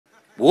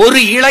ஒரு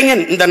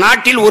இளைஞன், இந்த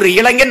நாட்டில் ஒரு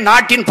இளைஞன்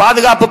நாட்டின்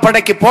பாதுகாப்பு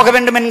படைக்கு போக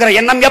வேண்டும் என்கிற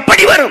எண்ணம்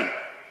எப்படி வரும்?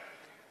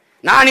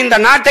 நான் இந்த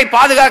நாட்டை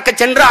பாதுகாக்க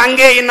சென்று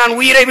அங்கே நான்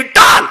உயிரை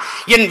விட்டால்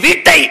என்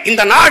வீட்டை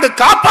இந்த நாடு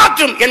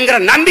காப்பாற்றும் என்கிற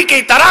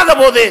நம்பிக்கை தராத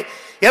போது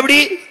எப்படி?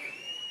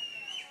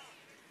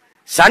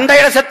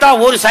 சண்டையில செத்தா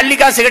ஒரு சல்லி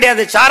காசு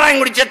கிடையாது, சாராயம்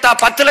குடி செத்தா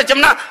 10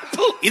 லட்சம்னா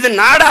இது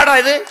நாடாடா?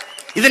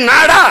 இது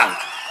நாடா?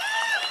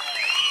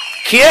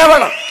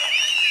 கேவலம்,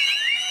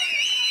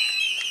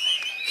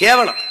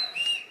 கேவலம்.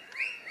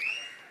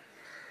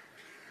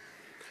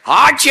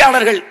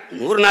 ஆட்சியாளர்கள்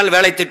 100 நாள்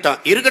வேலை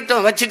திட்டம்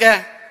இருக்கட்டும், வச்சுக்க.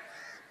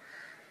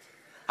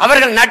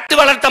 அவர்கள் நட்டு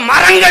வளர்த்த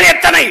மரங்கள்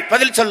எத்தனை?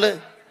 பதில் சொல்லு.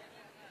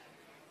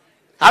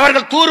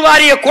 அவர்கள்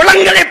தூர்வாரிய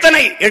குளங்கள்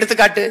எத்தனை?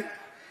 எடுத்துக்காட்டு.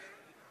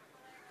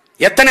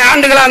 எத்தனை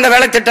ஆண்டுகளா அந்த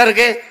வேலை திட்டம்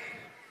இருக்கு?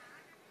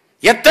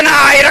 எத்தனை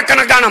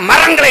ஆயிரக்கணக்கான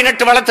மரங்களை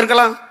நட்டு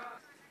வளர்த்திருக்கலாம்?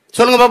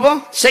 சொல்லுங்க பாப்போம்.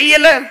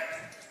 செய்யல.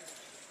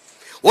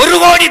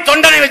 1 கோடி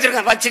தொண்டனை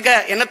வச்சிருக்க, வச்சுக்க.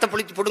 என்னத்தை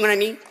புளிச்சு புடுங்க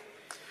நீ?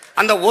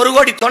 அந்த 1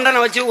 கோடி தொண்டனை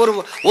வச்சு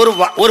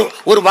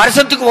ஒரு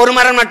வருஷத்துக்கு 1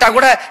 மரம் நட்டா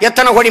கூட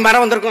எத்தனை கோடி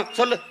மரம் வந்திருக்கும்?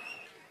 சொல்லு.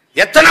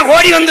 எத்தனை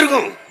கோடி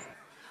வந்திருக்கும்?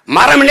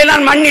 மரம் இல்லைனா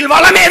மண்ணில்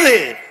வளமேது?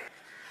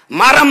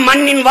 மரம்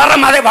மண்ணின்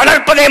வரம், அதை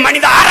வளர்ப்பதே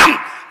மனித அறம்.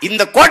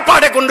 இந்த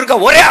கோட்பாடை கொண்டிருக்க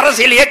ஒரே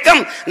அரசியல்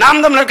இயக்கம்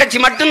நாம் தமிழர் கட்சி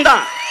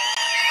மட்டும்தான்.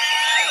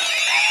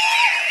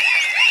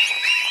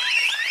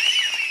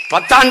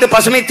 10 ஆண்டு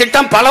பசுமை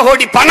திட்டம், பல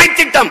கோடி பனை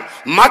திட்டம்,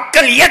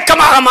 மக்கள்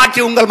இயக்கமாக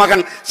மாற்றி உங்கள்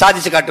மகன்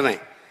சாதிச்சு காட்டுவேன்.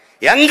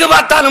 எங்கு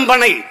பார்த்தாலும்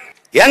பனை,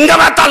 எங்க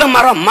பார்த்தாலும்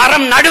மரம்.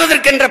 மரம்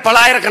நடுவதற்கென்ற பல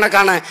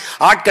ஆயிரக்கணக்கான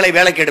ஆட்களை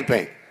வேலைக்கு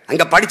எடுப்பேன்.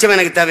 அங்க படிச்சவன்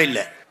எனக்கு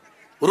தேவையில்லை.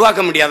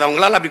 உருவாக்க முடியாதா?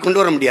 அவங்களால அப்படி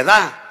கொண்டு வர முடியாதா?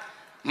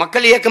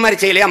 மக்கள் இயக்க மாதிரி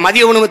செய்யலையா?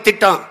 மதிய உணவு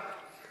திட்டம்,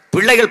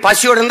 பிள்ளைகள்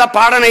பசியோடு இருந்தா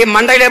பாடனை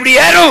மண்டையில் எப்படி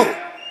ஏறும்?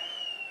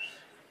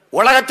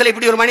 உலகத்தில்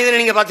இப்படி ஒரு மனிதனை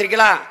நீங்க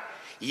பார்த்திருக்கீங்களா?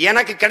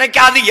 எனக்கு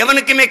கிடைக்காது,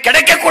 எவனுக்குமே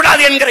கிடைக்க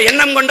கூடாது என்கிற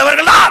எண்ணம்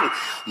கொண்டவர்கள் தான்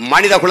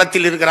மனித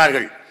குலத்தில்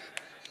இருக்கிறார்கள்.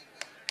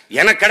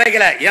 எனக்கு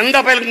கிடைக்கல, எந்த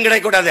பயலுக்கும்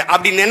கிடைக்கூடாது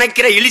அப்படி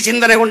நினைக்கிற இழி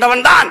சிந்தனை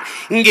கொண்டவன் தான்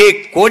இங்கே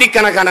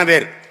கோடிக்கணக்கான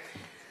பேர்.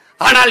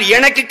 ஆனால்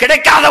எனக்கு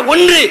கிடைக்காத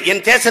ஒன்று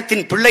என்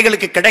தேசத்தின்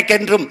பிள்ளைகளுக்கு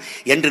கிடைக்கின்றும்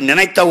என்று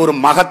நினைத்த ஒரு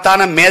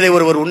மகத்தான மேதை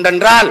ஒருவர்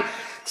உண்டென்றால்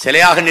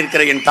சிலையாக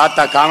நிற்கிற என்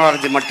தாத்தா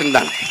காமராஜர்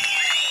மட்டும்தான்.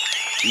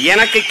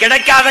 எனக்கு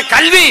கிடைக்காத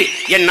கல்வி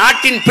என்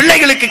நாட்டின்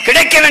பிள்ளைகளுக்கு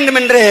கிடைக்க வேண்டும்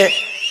என்று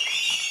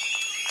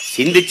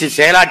சிந்திச்சு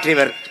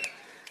செயலாற்றியவர்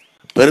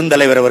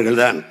பெருந்தலைவர்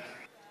அவர்கள்தான்.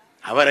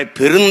 அவரை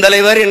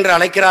பெருந்தலைவர் என்று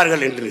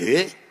அழைக்கிறார்கள் என்று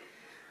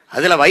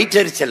அதுல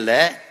வயிற்றெரிச்சல்ல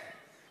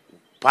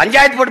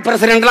பஞ்சாயத்து போர்டு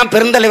பிரசிடென்ட் எல்லாம்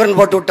பெருந்தலைவர்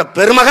போட்டு விட்ட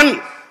பெருமகன்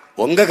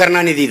உங்க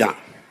கருணாநிதி தான்.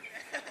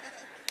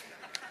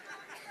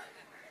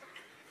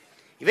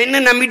 இவன்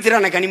என்ன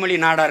நம்பிடுறான கனிமொழி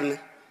நாடார்னு?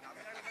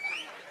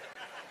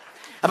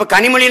 அப்ப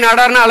கனிமொழி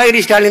நாடார்னு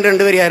அழகிரி ஸ்டாலின்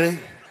 2 பேர் யாரு?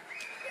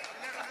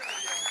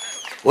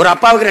 ஒரு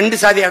அப்பாவுக்கு 2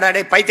 சாதி ஆடா?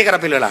 டே பைத்தியக்கார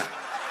பிள்ளைகளா,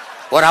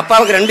 ஒரு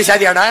அப்பாவுக்கு 2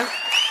 சாதி ஆடா?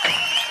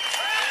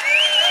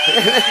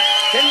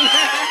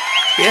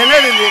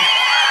 என்னது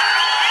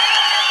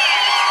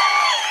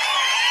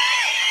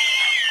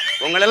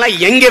உங்களெல்லாம்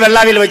எங்க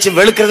வெள்ளாவில் வச்சு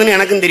வெளுக்கிறதுன்னு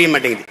எனக்கும் தெரிய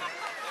மாட்டேங்குது.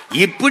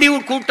 இப்படி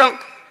ஒரு கூட்டம்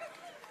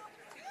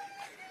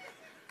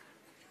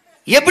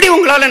எப்படி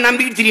உங்களால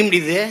நம்பிக்கை தெரிய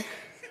முடியுது?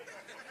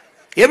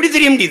 எப்படி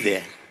தெரிய முடியுது?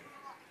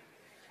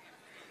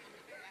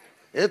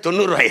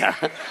 90 ரூபாயா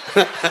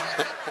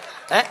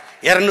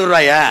 200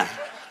 ரூபாயா?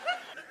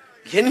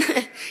 என்ன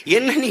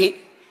என்ன நீ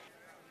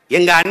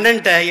எங்க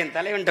அண்ணன்ட்ட என்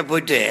தலைவன்ட்ட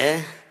போயிட்டு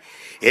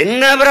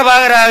என்ன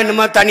பிரபாகரா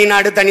என்னமோ தனி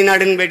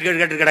நாடுன்னு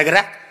கேட்டு கிடக்குற,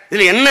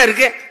 இதுல என்ன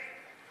இருக்கு?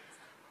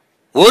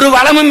 ஒரு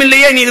வளமும்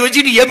இல்லையே, நீ இதை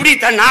வச்சுட்டு எப்படி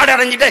நாடு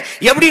அடைஞ்சிட்ட,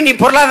 எப்படி நீ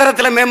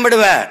பொருளாதாரத்தில்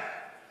மேம்படுவ?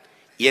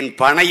 என்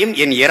பணையும்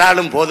என்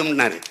இறாலும்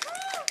போதும்னாரு.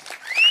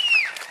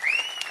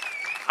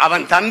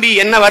 அவன் தம்பி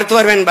என்ன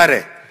வருத்துவார்வேன் பாரு.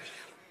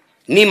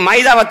 நீ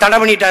மைதாவை தடை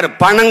பண்ணிட்டாரு,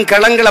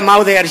 பனங்கிழங்குல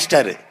மாவு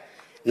தயாரிச்சிட்டாரு.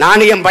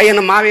 நானும் என்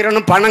பையனும்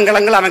மாவீரனும்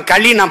பனங்கிழங்குல, அவன்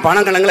களி, நான்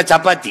பனங்கிழங்குல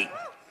சப்பாத்தி.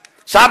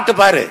 சாப்பிட்டு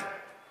பாரு.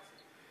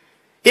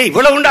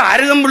 இவ்வளவு உண்டா?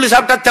 அருகம்புல்லு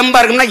சாப்பிட்டா தெம்பா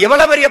இருக்கும்னா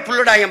எவ்வளவு பெரிய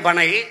புல்லுடா என்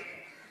பனை,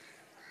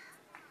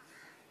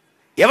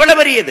 எவ்வளவு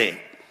பெரியது.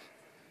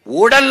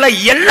 உடல்ல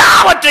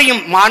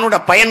எல்லாவற்றையும் மானுட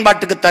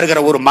பயன்பாட்டுக்கு தருகிற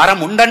ஒரு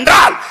மரம்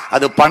உண்டென்றால்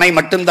அது பனை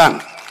மட்டும்தான்.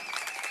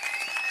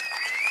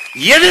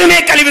 எதுவுமே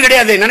கழிவு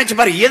கிடையாது. நினைச்சு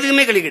பாரு,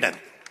 எதுவுமே கழிவு கிடையாது.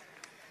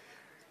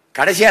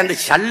 கடைசியா அந்த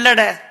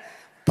சல்லடை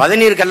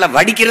பதநீர் கல்ல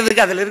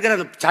வடிக்கிறதுக்கு அதுல இருக்கிற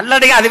அந்த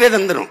சல்லடையும் அதுவே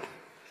தந்துடும்.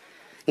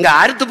 இங்க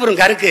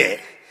அறுத்துப்புறம் கருக்கு,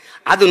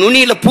 அது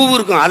நுனியில பூ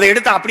இருக்கும், அதை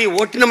எடுத்து அப்படியே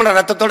ஒட்டு நம்ம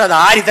ரத்தத்தோட அது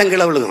ஆரி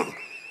தங்கில விழுகும்.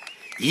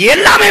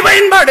 எல்லாமே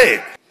பயன்பாடு.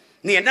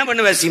 நீ என்ன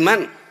பண்ணுவ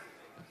சீமான்?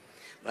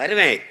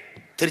 வருவேன்,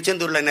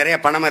 திருச்செந்தூர்ல நிறைய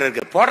பனைமரம்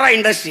இருக்கு, போடுறா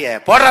இண்டஸ்ட்ரிய,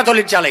 போடுறா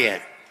தொழிற்சாலைய.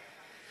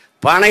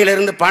 பனையில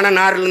இருந்து பனை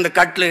நார்ல இருந்து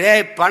கட்டில்,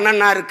 பனை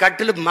நார்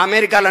கட்டில்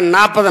அமெரிக்கால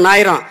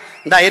 40,000.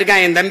 இந்த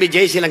இருக்கான் என் தம்பி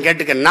ஜெய்சீலம்,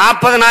 கேட்டுக்க.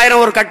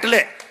 40,000 ஒரு கட்டில்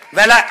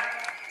விலை.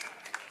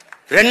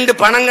 2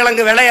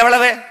 பனங்கிழங்கு விலை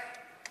எவ்வளவு?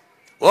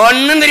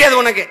 ஒன்னும் தெரியாது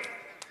உனக்கு.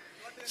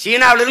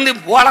 சீனாவில இருந்து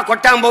ஓலை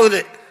கொட்டாம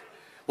போகுது,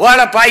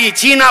 ஓலை பாய்,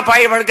 சீனா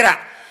பாய்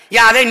படுக்கிறான்.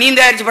 ஏன் அதை நீ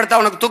தயாரிச்சு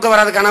படுத்தா உனக்கு தூக்கம்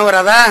வராது, கனவு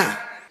வராதா?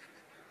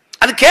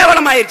 அது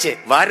கேவலம் ஆயிடுச்சு.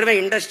 வருவேன்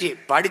இண்டஸ்ட்ரி,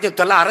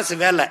 படிச்ச அரசு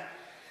வேலை,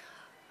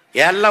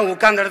 எல்லாம்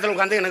உட்கார்ந்த இடத்துல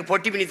உட்காந்து எனக்கு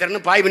பொட்டி பண்ணி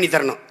தரணும், பாய் பண்ணி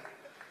தரணும்.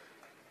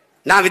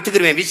 நான்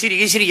வித்துக்குருவேன். விசிறி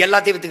கிசிறி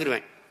எல்லாத்தையும்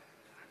வித்துக்குருவேன்.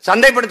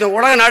 சந்தைப்படுத்துவேன்.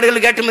 உலக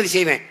நாடுகளுக்கு ஏற்றுமதி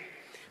செய்வேன்.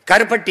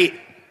 கருப்பட்டி,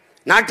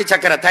 நாட்டு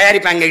சக்கரை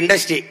தயாரிப்பாங்க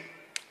இண்டஸ்ட்ரி.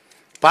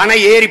 பனை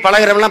ஏறி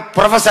பழகிறவெல்லாம்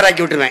ப்ரொஃபஸர்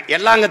ஆக்கி விட்டுருவேன்.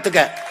 எல்லாம்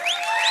கத்துக்க.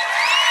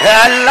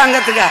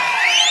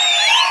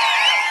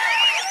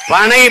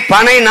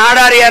 பனை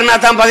நாடாரி ஏறினா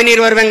தான்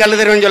 17 வருவேன் கல்லு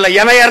தருவேன் சொல்ல.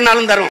 எவன்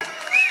ஏறினாலும் தரும்.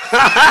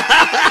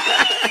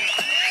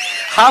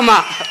 ஆமா,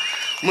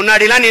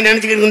 முன்னாடிலாம் நீ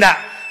நினைச்சுக்கிட்டு இருந்தா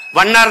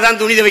வண்ணார் தான்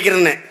துணி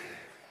வைக்கிறேன்னு.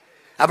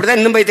 அப்படிதான்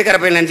இன்னும் பைத்தியக்கார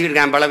பையன் நினைச்சுக்கிட்டு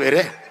இருக்கான் பல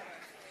பேர்.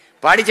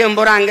 படிச்சவன்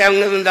போறான் அங்க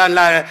அவங்க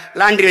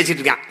லாண்ட்ரி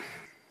வச்சுட்டு இருக்கான்.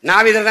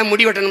 நாவிதர் தான்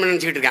முடி வெட்டணும்னு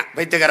நினைச்சுக்கிட்டு இருக்கான்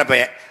பைத்தியக்கார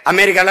பையன்.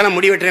 அமெரிக்காலாம்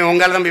முடி வெட்டுறேன்,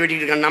 உங்களால தான் போய்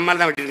வெட்டிட்டு இருக்கான், நம்மளால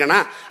தான் வெட்டிருக்கானா,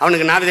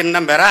 அவனுக்கு நாவிதன்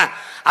தான் பேரா.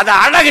 அது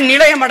அழகு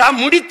நிலையமடா,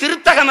 முடி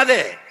திருத்தகம்.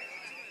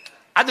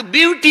 அது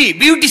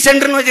பியூட்டி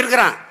சென்டர்னு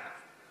வச்சிருக்கிறான்.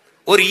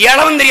 ஒரு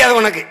இளவும் தெரியாது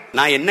உனக்கு.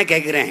 நான் என்ன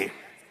கேட்கிறேன்,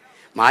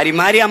 மாறி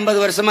மாறி 50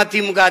 வருஷமா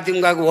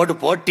திமுக ஓட்டு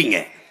போட்டீங்க.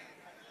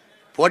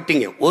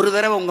 ஒரு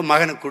தடவை உங்க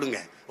மகனுக்கு கொடுங்க,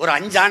 ஒரு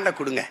 5 ஆண்டை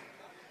கொடுங்க.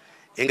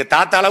 எங்க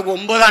தாத்தாளுக்கு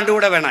 9 ஆண்டு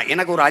கூட வேணாம்,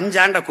 எனக்கு ஒரு 5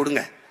 ஆண்டை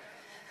கொடுங்க.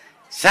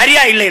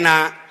 சரியா இல்லைன்னா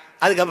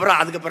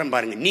அதுக்கப்புறம்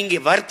பாருங்க, நீங்க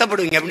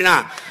வருத்தப்படுவீங்க. அப்படின்னா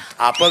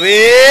அப்பவே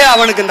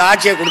அவனுக்கு இந்த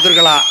ஆட்சியை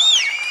கொடுத்துருக்கலாம்.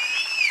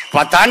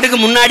 10 ஆண்டுக்கு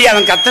முன்னாடி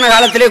அவன் கத்தனை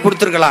காலத்திலே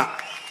கொடுத்துருக்கலாம்.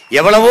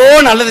 எவ்வளவோ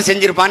நல்லது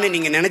செஞ்சிருப்பான்னு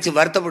நீங்க நினைச்சு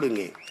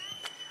வருத்தப்படுவீங்க.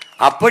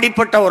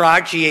 அப்படிப்பட்ட ஒரு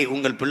ஆட்சியை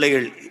உங்கள்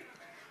பிள்ளைகள்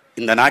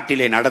இந்த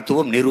நாட்டிலே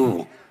நடத்துவோம்,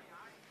 நிறுவுவோம்.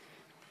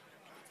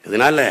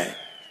 இதனால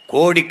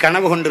கோடி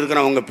கனவு கொண்டிருக்கிற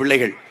உங்க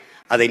பிள்ளைகள்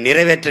அதை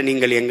நிறைவேற்ற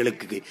நீங்கள்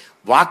எங்களுக்கு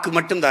வாக்கு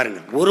மட்டும்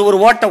தாருங்கள்.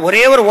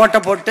 ஒரே ஒரு ஓட்டை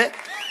போட்டு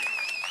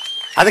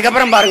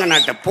அதுக்கப்புறம் பாருங்க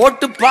நாட்டை.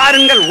 போட்டு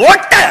பாருங்கள்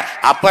ஓட்ட,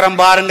 அப்புறம்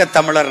பாருங்க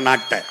தமிழர்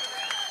நாட்டை.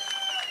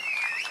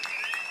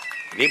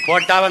 நீ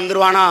போட்டா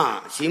வந்துருவானா,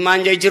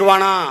 சீமான்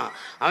ஜெயிச்சிருவானா,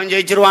 அவன்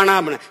ஜெயிச்சிருவானா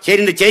அப்படின்னு. சரி,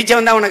 இந்த ஜெயிச்ச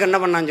வந்தா உனக்கு என்ன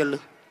பண்ணான்னு சொல்லு.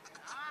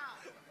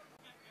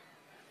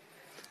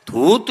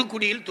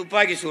 தூத்துக்குடியில்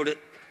துப்பாக்கி சூடு,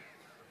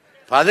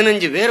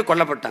 15 பேர்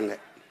கொல்லப்பட்டாங்க.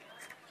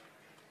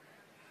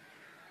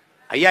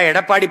 ஐயா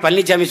எடப்பாடி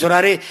பழனிசாமி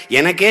சொல்றாரு,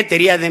 எனக்கே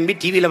தெரியாது தம்பி,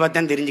 டிவியில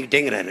பார்த்தா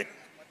தெரிஞ்சுக்கிட்டேங்கிறாரு.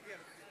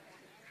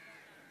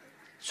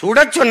 சுட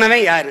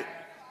சொன்னவன் யாரு?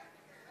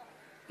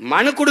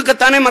 மனு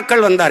கொடுக்கத்தானே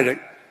மக்கள் வந்தார்கள்.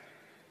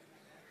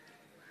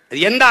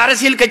 எந்த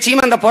அரசியல்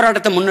கட்சியும் அந்த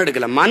போராட்டத்தை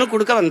முன்னெடுக்கல, மனு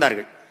கொடுக்க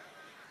வந்தார்கள்.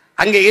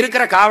 அங்கே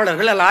இருக்கிற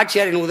காவலர்கள் அல்ல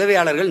ஆட்சியாளரின்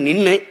உதவியாளர்கள்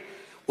நின்று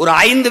ஒரு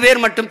 5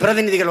 பேர் மட்டும்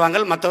பிரதிநிதிகள்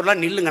வாங்கல்,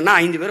 மற்றவர்களாம் நில்லுங்கன்னா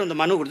 5 பேர் இந்த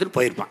மனு கொடுத்துட்டு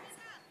போயிருப்பான்.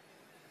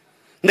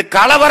 இந்த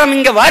கலவரம்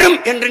இங்க வரும்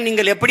என்று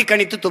நீங்கள் எப்படி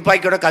கணித்து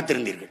துப்பாக்கியோட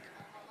காத்திருந்தீர்கள்?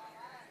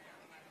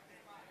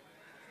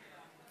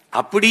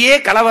 அப்படியே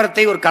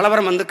கலவரத்தை, ஒரு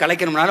கலவரம் வந்து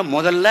கலைக்கணும்னால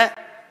முதல்ல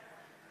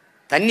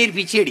தண்ணீர்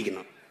பீச்சி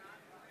அடிக்கணும்,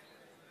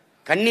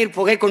 கண்ணீர்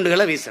புகை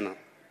கொண்டுகளை வீசணும்,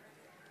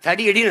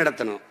 தடியடி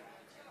நடத்தணும்.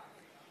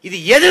 இது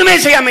எதுவுமே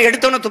செய்யாம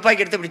எடுத்தோன்னு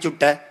துப்பாக்கி எடுத்து எப்படி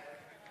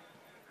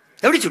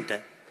சுட்ட?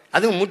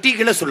 அதுவும்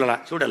முட்டிக்குள்ள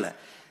சுடல,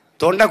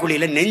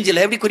 தொண்டாக்குழியில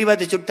நெஞ்சில எப்படி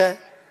குறிபாத்து சுட்ட?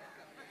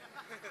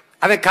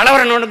 அவன்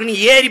கலவரனுக்கு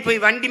ஏறி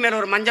போய் வண்டி மேல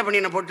ஒரு மஞ்சள்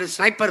பண்ணினை போட்டு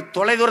ஸ்னைப்பர்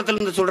தொலை தூரத்துல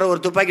இருந்து சொல்ற ஒரு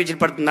துப்பாக்கி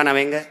வச்சு படுத்துதான்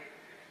அவங்க.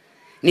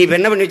 நீ இப்ப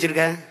என்ன பண்ணி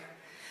வச்சிருக்க?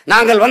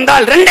 நாங்கள்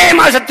வந்தால் 2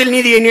 மாசத்தில்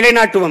நீதியை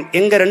நிலைநாட்டுவோம்.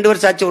 எங்க 2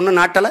 வருஷம் ஆச்சு, ஒன்னும்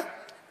நாட்டல.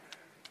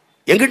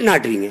 எங்கிட்டு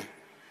நாட்டுவீங்க?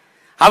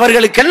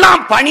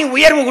 அவர்களுக்கெல்லாம் பணி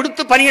உயர்வு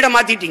கொடுத்து பணியிட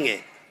மாத்திட்டீங்க.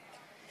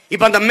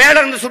 இப்ப அந்த மேல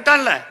இருந்து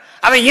சுட்டான்ல,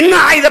 அவன்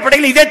இன்னும்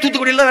ஆயுதப்படையில் இதே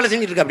தூத்துக்குடியில வேலை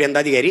செஞ்சுட்டு இருக்க. அப்படி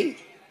அந்த அதிகாரி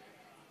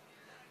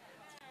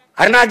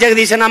அருணா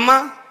ஜெகதீசன் அம்மா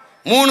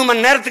 3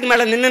 மணி நேரத்துக்கு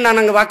மேல நின்று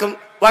நான் அங்க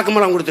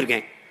வாக்குமூலம்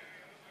கொடுத்திருக்கேன்.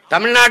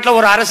 தமிழ்நாட்டில்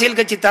ஒரு அரசியல்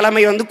கட்சி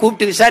தலைமை வந்து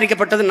கூப்பிட்டு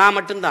விசாரிக்கப்பட்டது நான்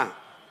மட்டும்தான்.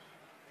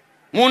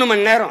 3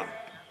 மணி நேரம்.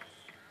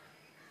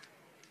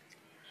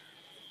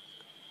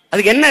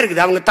 அதுக்கு என்ன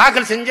இருக்குது? அவங்க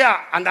தாக்கல் செஞ்ச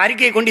அந்த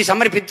அறிக்கையை கொண்டு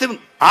சமர்ப்பித்து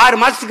 6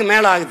 மாசத்துக்கு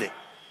மேல ஆகுது.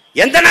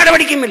 எந்த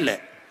நடவடிக்கையும் இல்லை.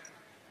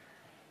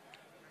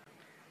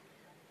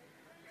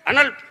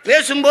 ஆனால்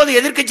பேசும்போது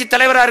எதிர்கட்சி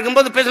தலைவராக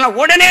இருக்கும்போது பேசலாம்,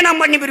 உடனே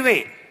நான் பண்ணி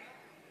பெறுவேன்.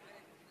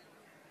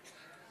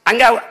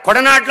 அங்க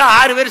கொடநாட்டில்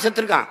 6 பேர்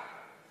செத்துருக்கான்.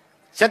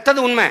 செத்தது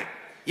உண்மை,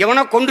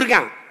 எவனோ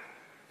கொண்டிருக்கான்.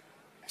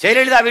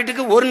 ஜெயலலிதா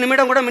வீட்டுக்கு 1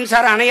 நிமிடம் கூட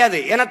மின்சாரம் அணையாது.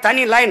 ஏன்னா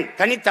தனி லைன்,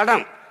 தனி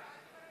தடம்,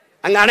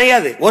 அங்க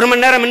அணையாது. 1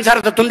 மணி நேரம்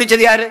மின்சாரத்தை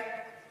துண்டிச்சது யாரு?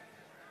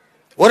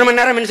 1 மணி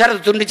நேரம்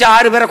மின்சாரத்தை துண்டிச்சு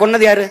 6 பேரை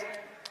கொன்னது யாரு?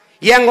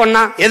 ஏன்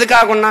கொன்னா?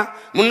 எதுக்காக கொன்னா?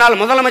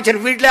 முன்னாள்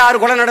முதலமைச்சர் வீட்டிலே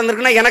 6 கொலை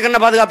நடந்திருக்குன்னா எனக்கு என்ன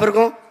பாதுகாப்பு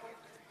இருக்கும்?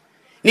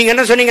 நீங்க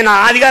என்ன சொன்னீங்க?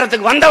 நான்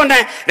அதிகாரத்துக்கு வந்தவன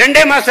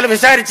 2 மாசத்துல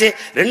விசாரிச்சு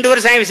 2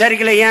 வருஷம்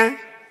விசாரிக்கல. ஏன்?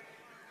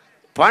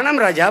 பணம்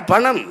ராஜா,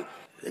 பணம்.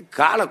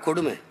 கால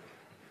கொடுமை.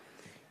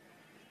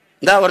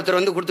 இந்த ஒருத்தர்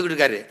வந்து கொடுத்துக்கிட்டு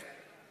இருக்காரு.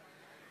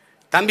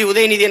 தம்பி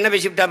உதயநிதி என்ன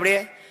பேசிவிட்டா? அப்படியே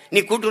நீ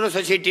கூட்டுறவு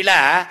சொசைட்டில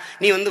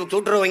நீ வந்து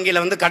கூட்டுறவு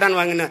வங்கியில வந்து கடன்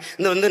வாங்கின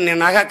இந்த வந்து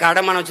நகை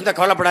அடமானம் வச்சிருந்தா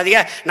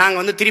கவலைப்படாதீங்க, நாங்க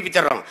வந்து திருப்பி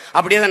தர்றோம்.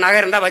 அப்படியே நகை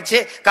இருந்தா வச்சு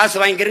காசு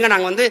வாங்கிக்கிறங்க,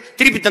 நாங்க வந்து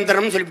திருப்பி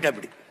தந்துடுறோம்னு சொல்லிவிட்டா.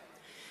 அப்படி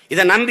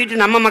இதை நம்பிட்டு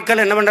நம்ம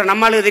மக்கள் என்ன பண்ற?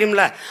 நம்மளுக்கு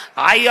தெரியுமில்ல,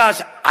 ஐயா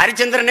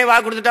ஹரிச்சந்திரனே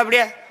வாக்கு கொடுத்துட்டா.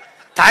 அப்படியே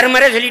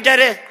தாறுமாறே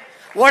சொல்லிட்டாரு.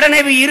 உடனே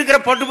இருக்கிற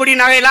பொட்டுப்பொடி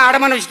நகையெல்லாம்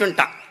அடமானம் வச்சுட்டு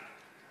வந்துட்டான்.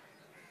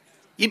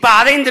 இப்ப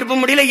அதையும் திருப்ப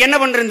முடியல. என்ன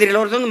பண்றேன்னு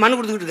தெரியல. ஒருத்தர் வந்து மனு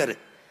கொடுத்துக்கிட்டு இருக்காரு,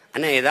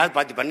 அண்ணா ஏதாவது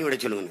பார்த்து பண்ணி விட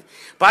சொல்லுங்க.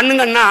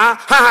 பண்ணுங்கன்னா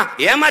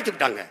ஏமாத்தி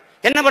விட்டாங்க.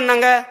 என்ன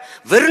பண்ணாங்க?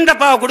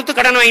 வெறுண்டப்பாவை கொடுத்து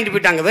கடன் வாங்கிட்டு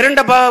போயிட்டாங்க.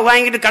 வெறுண்டப்பாவை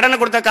வாங்கிட்டு கடனை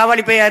கொடுத்த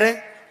காவாலி போய் யாரு?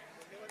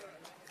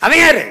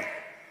 அவன் யாரு?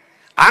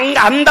 அங்க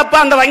அந்தப்பா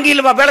அந்த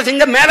வங்கியில் வேலை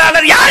செஞ்ச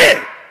மேலாளர் யாரு?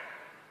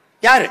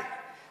 யாரு?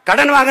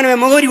 கடன் வாங்கின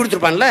முகவரி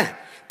கொடுத்துருப்பான்ல,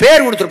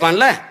 பேர்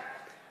கொடுத்துருப்பான்ல,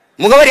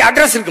 முகவரி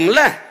அட்ரஸ்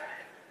இருக்கும்ல,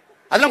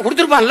 அதெல்லாம்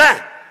கொடுத்துருப்பான்ல.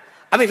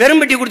 அவன் வெறும்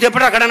பெட்டி கொடுத்து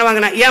எப்படா கடன்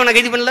வாங்கின? ஏன் அவனை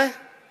கைது பண்ணல?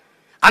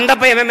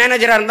 அந்தப்பா எவன்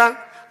மேனேஜரா இருந்தான்,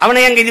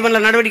 அவனை ஏன் கைது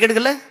பண்ணல, நடவடிக்கை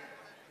எடுக்கல?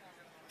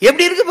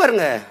 எப்படி இருக்கு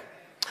பாருங்க.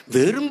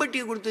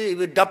 வெறும்பட்டியை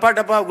கொடுத்து டப்பா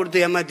டப்பா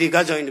கொடுத்து ஏமாத்தி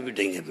காசு வாங்கிட்டு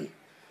போயிட்டீங்க.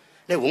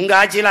 உங்க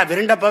ஆட்சியில்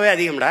வெறுண்டப்பாவே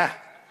அதிகம்டா,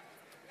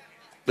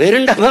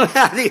 வெறுண்டப்பாவே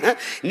அதிகம்.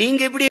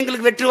 நீங்க எப்படி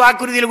எங்களுக்கு வெற்று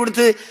வாக்குறுதியில்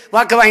கொடுத்து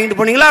வாக்கு வாங்கிட்டு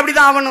போனீங்களோ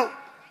அப்படிதான் ஆகணும்.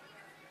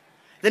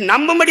 இது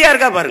நம்பும்படியா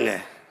இருக்கா பாருங்க.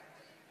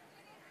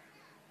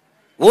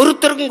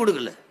 ஒருத்தருக்கும்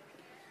கொடுக்கல.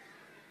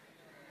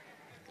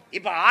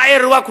 இப்ப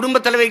 1000 ரூபாய் குடும்ப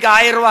தலைவிக்கு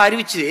 1000 ரூபாய்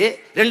அறிவிச்சு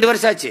 2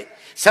 வருஷம் ஆச்சு.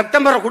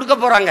 செப்டம்பர் கொடுக்க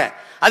போறாங்க.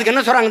 அதுக்கு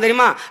என்ன சொல்றாங்க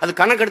தெரியுமா? அது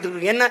கணக்கு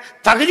எடுத்துக்கிட்டு என்ன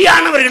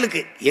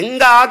தகுதியானவர்களுக்கு.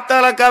 எங்க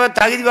ஆத்தாளக்காவை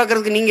தகுதி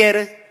பார்க்கறதுக்கு நீங்க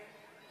யாரு?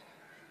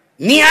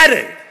 நீ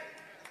யாரு?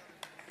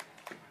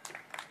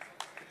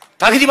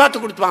 தகுதி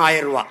பார்த்து கொடுத்துவாங்க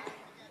 1000 ரூபாய்.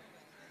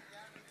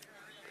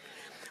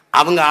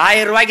 அவங்க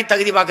 1000 ரூபாய்க்கு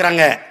தகுதி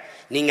பார்க்கறாங்க.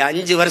 நீங்க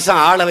 5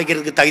 வருஷம் ஆள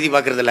வைக்கிறதுக்கு தகுதி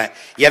பார்க்கறது இல்ல.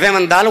 எவன்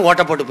வந்தாலும்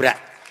ஓட்ட போட்டு போற,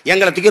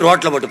 எங்களை தூக்கி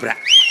ரோட்ல போட்டு போற.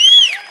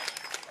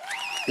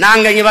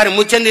 நாங்க இங்க பாரு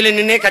முச்சந்தில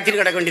நின்னே கத்திரி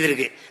கிடக்க வேண்டியது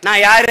இருக்கு.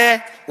 நான் யாரு?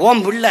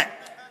 ஓம் புள்ள.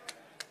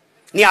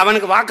 நீ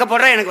அவனுக்கு வாக்க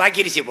போடுற, எனக்கு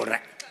வாக்கிரிசி போடுற.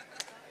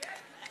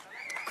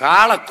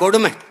 கால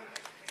கொடுமை,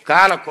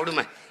 கால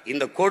கொடுமை.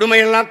 இந்த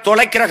கொடுமையெல்லாம்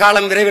தொலைக்கிற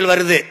காலம் விரைவில்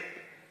வருது.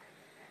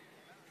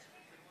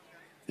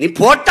 நீ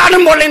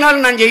போட்டாலும்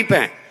போடலைனாலும் நான்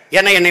ஜெயிப்பேன்.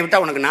 ஏன்னா என்னை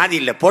விட்டா உனக்கு நாதி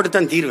இல்லை,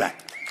 போட்டுத்தான் தீர்வேன்.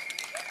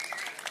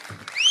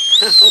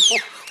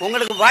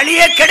 உங்களுக்கு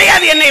வழியே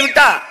கிடையாது, என்னை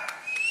விட்டா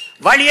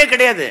வழியே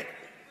கிடையாது.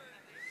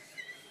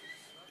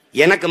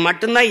 எனக்கு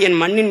மட்டும்தான் என்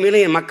மண்ணின் மீது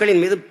என்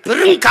மக்களின் மீது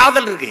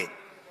பெருங்காதல் இருக்கு,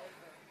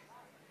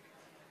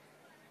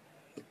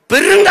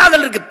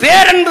 பெருங்காதல் இருக்கு,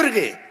 பேரன்பு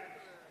இருக்கு.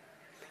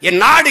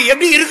 என் நாடு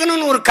எப்படி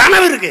இருக்கணும்னு ஒரு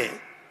கனவு இருக்கு.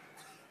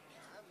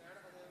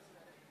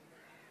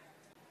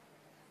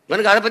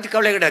 எனக்கு அதை பத்தி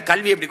கவலை கிடையாது.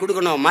 கல்வி எப்படி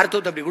கொடுக்கணும்,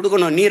 மருத்துவத்தை எப்படி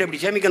கொடுக்கணும், நீர்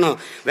எப்படி சேமிக்கணும்,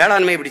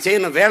 வேளாண்மை எப்படி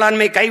செய்யணும்.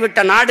 வேளாண்மை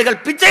கைவிட்ட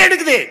நாடுகள் பிச்சை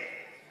எடுக்குது.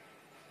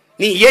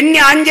 நீ என்ன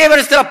 5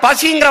 வருஷத்துல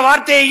பசிங்கிற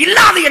வார்த்தையே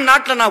இல்லாத என்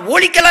நாட்டில் நான்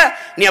ஒழிக்கல.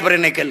 நீ அப்புறம்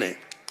என்ன கேளு,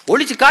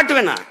 ஒழிச்சு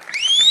காட்டுவேனா?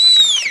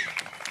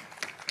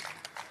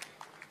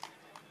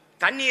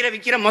 தண்ணீரை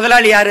விற்கிற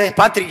முதலாளி யாரு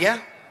பாத்திருக்கியா?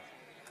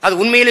 அது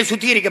உண்மையிலே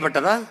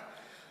சுத்திகரிக்கப்பட்டதா?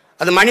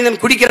 அது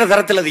மனிதன் குடிக்கிற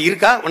தரத்தில் அது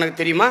இருக்கா? உனக்கு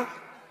தெரியுமா?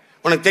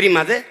 உனக்கு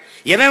தெரியுமா? அது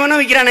எவன்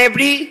வேணும் விற்கிறான?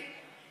 எப்படி?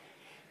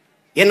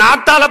 என்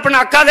ஆத்தால பண்ண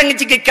அக்கா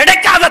தங்கச்சிக்கு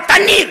கிடைக்காத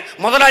தண்ணீர்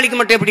முதலாளிக்கு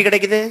மட்டும் எப்படி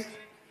கிடைக்குது?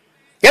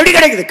 எப்படி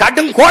கிடைக்குது?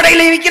 கடும்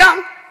கோடையில விற்கிறான்.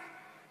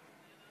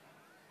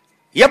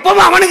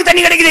 எப்பவும் அவனுக்கு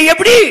தண்ணி கிடைக்குது.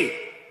 எப்படி?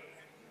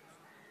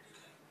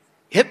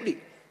 எப்படி?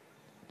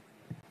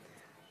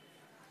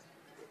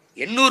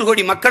 800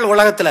 கோடி மக்கள்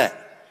உலகத்துல,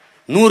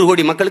 100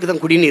 கோடி மக்களுக்கு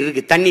தான் குடிநீர்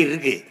இருக்கு, தண்ணீர்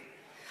இருக்கு.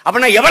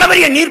 அப்படின்னா எவ்வளவு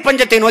பெரிய நீர்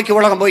பஞ்சத்தை நோக்கி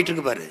உலகம் போயிட்டு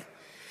இருக்கு பாரு.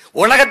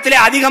 உலகத்திலே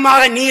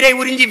அதிகமாக நீரை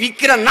உறிஞ்சி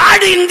விற்கிற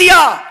நாடு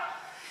இந்தியா.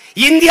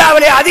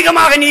 இந்தியாவிலே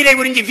அதிகமாக நீரை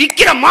உறிஞ்சி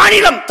விற்கிற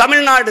மாநிலம்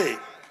தமிழ்நாடு.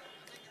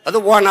 அது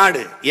ஓ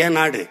நாடு, ஏன்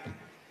நாடு.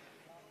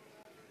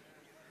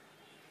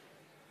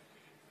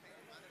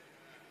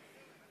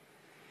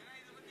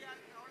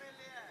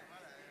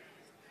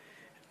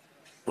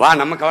 வா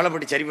நம்ம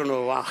கவலைப்பட்டு சரி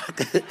பண்ணுவோம். வா,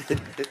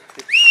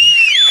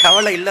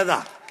 கவலை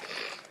இல்லதான்.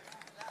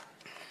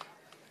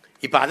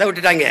 இப்ப அதை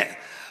விட்டுட்டாங்க.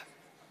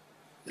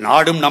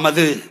 நாடும்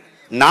நமது,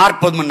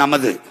 40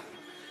 நமது.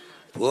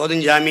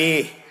 போதும் சாமி,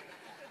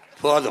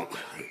 போதும்.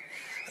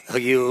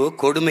 ஐயோ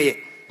கொடுமையே.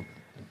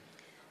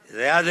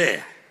 இதையாவது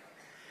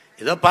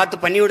ஏதோ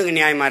பார்த்து பண்ணி விடுங்க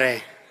நியாயமாரே,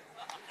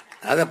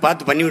 அதை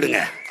பார்த்து பண்ணி விடுங்க.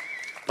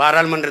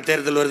 பாராளுமன்ற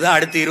தேர்தல் வருது,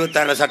 அடுத்து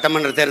 26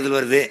 சட்டமன்ற தேர்தல்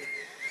வருது.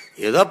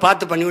 ஏதோ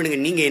பார்த்து பண்ணி விடுங்க.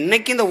 நீங்க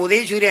என்னைக்கு இந்த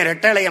உதயசூரியன்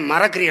ரெட்டலையை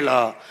மறக்கிறீங்களோ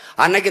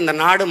அன்னைக்கு இந்த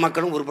நாடு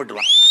மக்களும்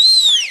உருப்பட்டுவான்,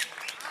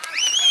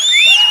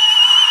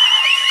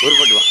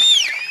 உருப்பட்டுவான்.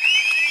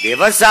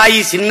 விவசாயி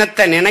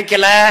சின்னத்தை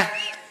நினைக்கல,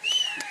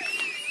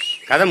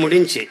 கதை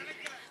முடிஞ்சு.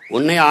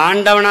 உன்னை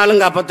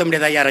ஆண்டவனாலும் காப்பாற்ற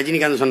முடியாது. ஐயா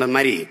ரஜினிகாந்த் சொன்ன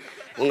மாதிரி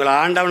உங்களை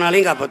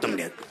ஆண்டவனாலையும் காப்பாற்ற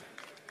முடியாது.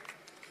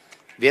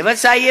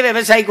 விவசாயியே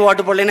விவசாயிக்கு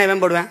ஓட்டு போடலன்னா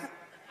எவன் போடுவேன்?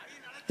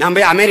 நான்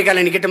போய்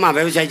அமெரிக்காவில் நிக்கட்டுமா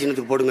விவசாய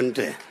சின்னத்துக்கு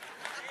போடுங்கன்ட்டு?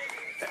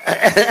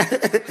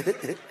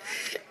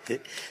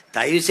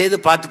 தயவு செய்து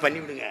பார்த்து பண்ணி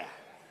விடுங்க.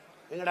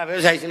 எங்கடா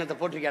விவசாய சின்னத்தை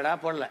போட்டிருக்கியாடா?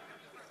 போடல.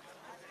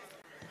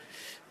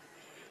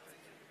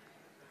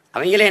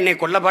 அவங்களே என்னை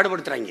கொல்ல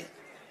பாடுபடுத்துறாங்க.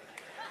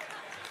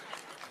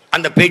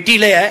 அந்த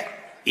பெட்டியில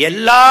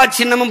எல்லா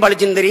சின்னமும்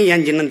பளிச்சுன்னு தெரியும்,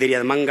 என் சின்னம்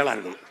தெரியாது, மங்களா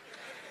இருக்கும்.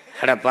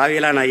 அட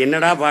பாவிகளா, நான்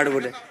என்னடா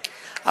பாடுபடு.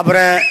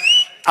 அப்புறம்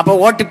அப்போ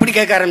ஓட்டு இப்படி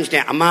கேட்க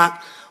ஆரம்பிச்சிட்டேன். அம்மா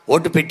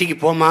ஓட்டு பெட்டிக்கு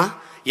போமா,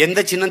 எந்த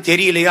சின்னம்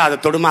தெரியலையோ அதை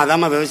தொடுமா,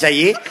 அதாம்மா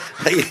விவசாயி.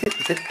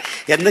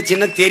 எந்த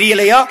சின்னம்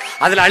தெரியலையோ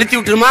அதில் அழுத்தி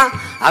விட்டுருமா,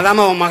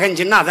 அதாம்மா உன் மகன்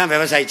சின்னம், அதான்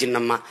விவசாயி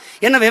சின்னம்மா.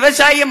 என்ன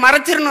விவசாயியை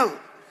மறைச்சிடணும்,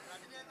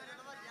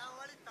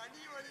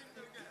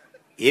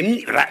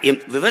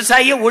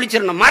 விவசாயியை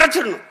ஒழிச்சிடணும்,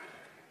 மறைச்சிடணும்.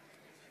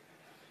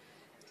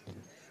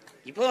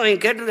 இப்போ அவங்க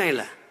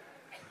கேட்டிருக்காங்கல்ல,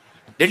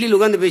 டெல்லியில்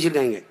உட்காந்து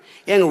பேசியிருக்காங்க.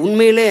 ஏங்க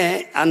உண்மையிலே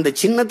அந்த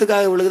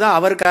சின்னத்துக்காக விழுகுதா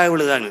அவருக்காக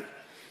விழுதாங்க?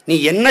 நீ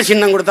என்ன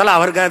சின்னம் கொடுத்தாலும்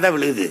அவருக்காக தான்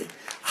விழுகுது,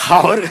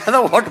 அவருக்கு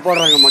தான் ஓட்டு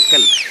போடுறாங்க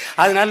மக்கள்.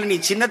 அதனால நீ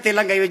சின்னத்தை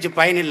எல்லாம் கை வச்சு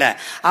பயனில்லை.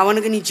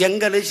 அவனுக்கு நீ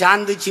செங்கல்,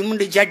 சாந்து,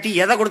 சிமெண்ட், சட்டி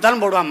எதை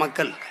கொடுத்தாலும் போடுவான்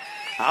மக்கள்.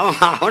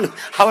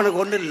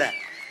 அவனுக்கு ஒன்றும் இல்லை.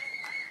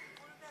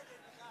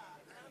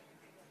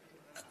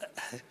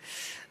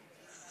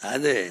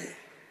 அது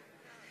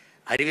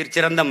அறிவிற்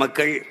சிறந்த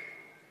மக்கள்,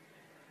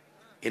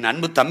 என்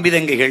அன்பு தம்பி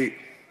தங்கைகள்,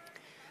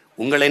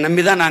 உங்களை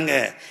நம்பிதான் நாங்க.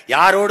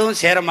 யாரோடும்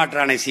சேர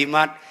மாட்டானே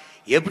சீமான்,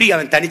 எப்படி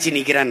அவன் தனிச்சு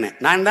நிக்கிறான்னு.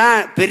 நான் தான்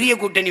பெரிய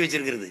கூட்டணி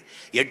வச்சிருக்கிறது.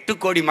 8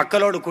 கோடி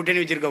மக்களோடு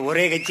கூட்டணி வச்சிருக்க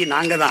ஒரே கட்சி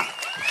நாங்க தான்.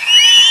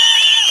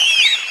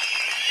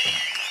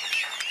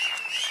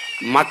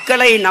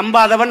 மக்களை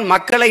நம்பாதவன்,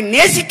 மக்களை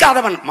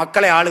நேசிக்காதவன்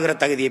மக்களை ஆளுகிற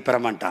தகுதியை பெற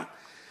மாட்டான்.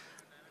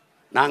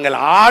 நாங்கள்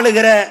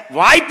ஆளுகிற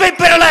வாய்ப்பை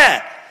பெறல,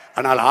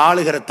 ஆனால்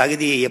ஆளுகிற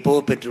தகுதியை எப்போ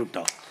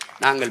பெற்றுவிட்டோம்.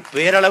 நாங்கள்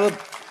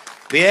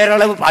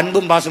பேரளவு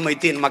அன்பும் பாசம்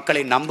வைத்து என்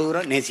மக்களை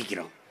நம்புகிறோம்,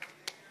 நேசிக்கிறோம்.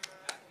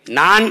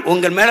 நான்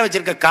உங்கள் மேல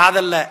வச்சிருக்க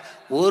காதல்ல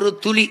ஒரு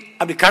துளி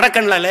அப்படி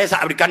கடக்கண்ல லேசா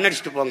அப்படி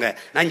கண்ணடிச்சுட்டு போங்க,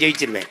 நான்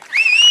ஜெயிச்சிருவேன்.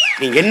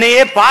 நீங்க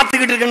என்னையே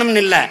பார்த்துக்கிட்டு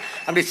இருக்கணும்னு இல்லை,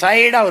 அப்படி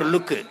சைடா ஒரு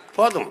லுக்கு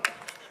போதும்.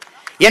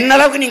 என்ன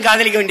அளவுக்கு நீங்க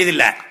காதலிக்க வேண்டியது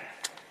இல்லை.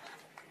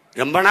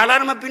 ரொம்ப நாளா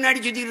நம்ம பின்னாடி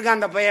சுத்திட்டு இருக்கான்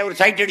அந்த பையன், ஒரு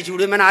சைட் அடிச்சு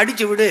விடு, மேன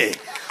அடிச்சு விடு,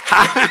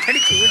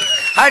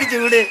 அடிச்சு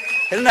விடு.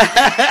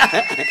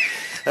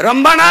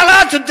 ரொம்ப நாளா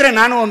சுத்துறேன்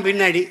நானும் உன்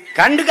பின்னாடி,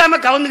 கண்டுக்காம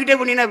கவுந்துக்கிட்டே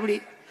போனீங்கன்னா இப்படி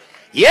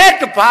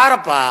ஏற்று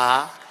பாருப்பா,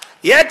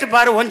 ஏற்று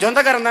பாரு. உன்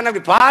சொந்தக்காரன் தானே,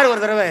 அப்படி பாரு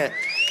ஒரு தடவை.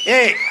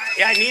 ஏய்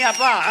நீ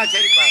அப்பா,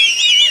 சரிப்பா.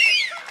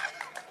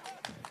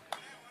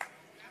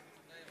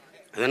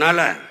 அதனால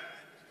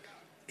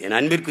என்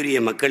அன்பிற்குரிய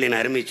மக்களின்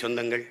அருமை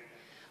சொந்தங்கள்,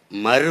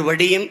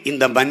 மறுபடியும்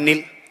இந்த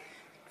மண்ணில்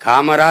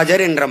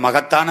காமராஜர் என்ற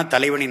மகத்தான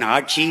தலைவனின்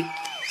ஆட்சி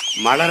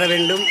மலர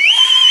வேண்டும்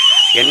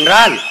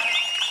என்றால்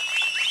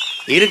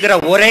இருக்கிற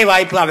ஒரே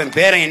வாய்ப்பு, அவன்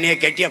பேரன் என்னைய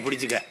கெட்டியா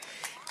பிடிச்சுக்க.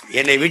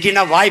 என்னை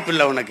விட்டினா வாய்ப்பு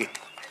இல்லை, உனக்கு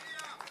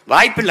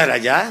வாய்ப்பு இல்லை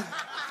ராஜா,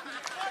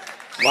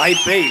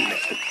 வாய்ப்பே இல்லை.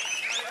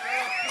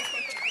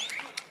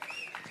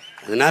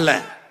 அதனால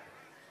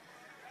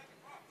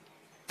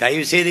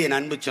தயவு செய்து என்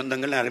அன்பு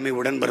சொந்தங்கள், அருமை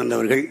உடன்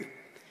பிறந்தவர்கள்,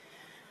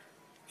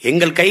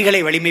 எங்கள்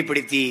கைகளை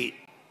வலிமைப்படுத்தி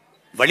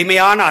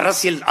வலிமையான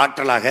அரசியல்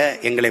ஆற்றலாக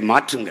எங்களை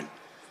மாற்றுங்கள்.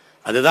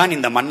 அதுதான்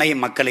இந்த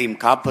மண்ணையும் மக்களையும்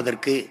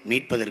காப்பதற்கு,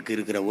 மீட்பதற்கு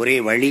இருக்கிற ஒரே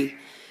வழி.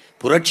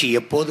 புரட்சி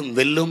எப்போதும்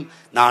வெல்லும்.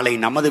 நாளை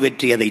நமது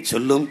வெற்றி அதை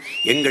சொல்லும்.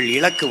 எங்கள்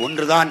இலக்கு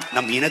ஒன்றுதான்,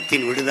 நம்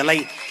இனத்தின் விடுதலை.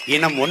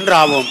 இனம்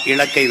ஒன்றாவோம்,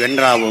 இலக்கை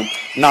வென்றாவோம்.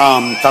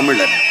 நாம்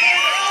தமிழர்.